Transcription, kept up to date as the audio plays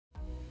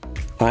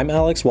I'm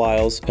Alex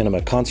Wiles, and I'm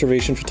a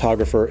conservation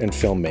photographer and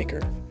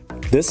filmmaker.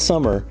 This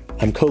summer,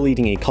 I'm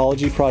co-leading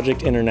Ecology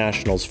Project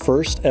International's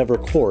first ever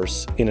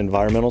course in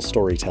environmental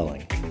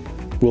storytelling.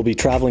 We'll be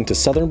traveling to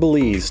southern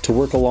Belize to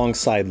work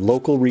alongside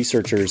local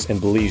researchers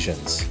and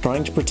Belizeans,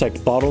 trying to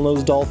protect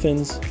bottlenose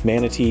dolphins,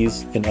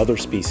 manatees, and other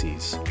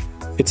species.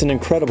 It's an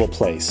incredible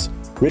place,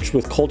 rich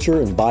with culture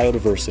and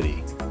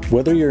biodiversity.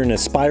 Whether you're an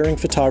aspiring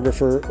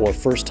photographer or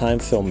first-time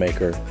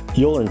filmmaker,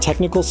 you'll learn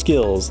technical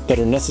skills that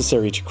are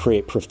necessary to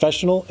create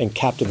professional and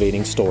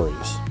captivating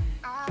stories.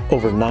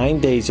 Over 9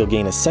 days, you'll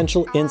gain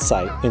essential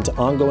insight into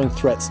ongoing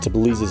threats to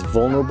Belize's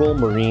vulnerable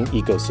marine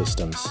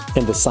ecosystems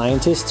and the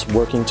scientists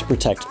working to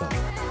protect them.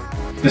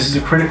 This is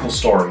a critical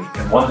story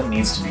and one that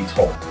needs to be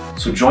told.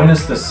 So join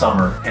us this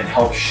summer and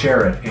help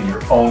share it in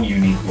your own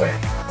unique way.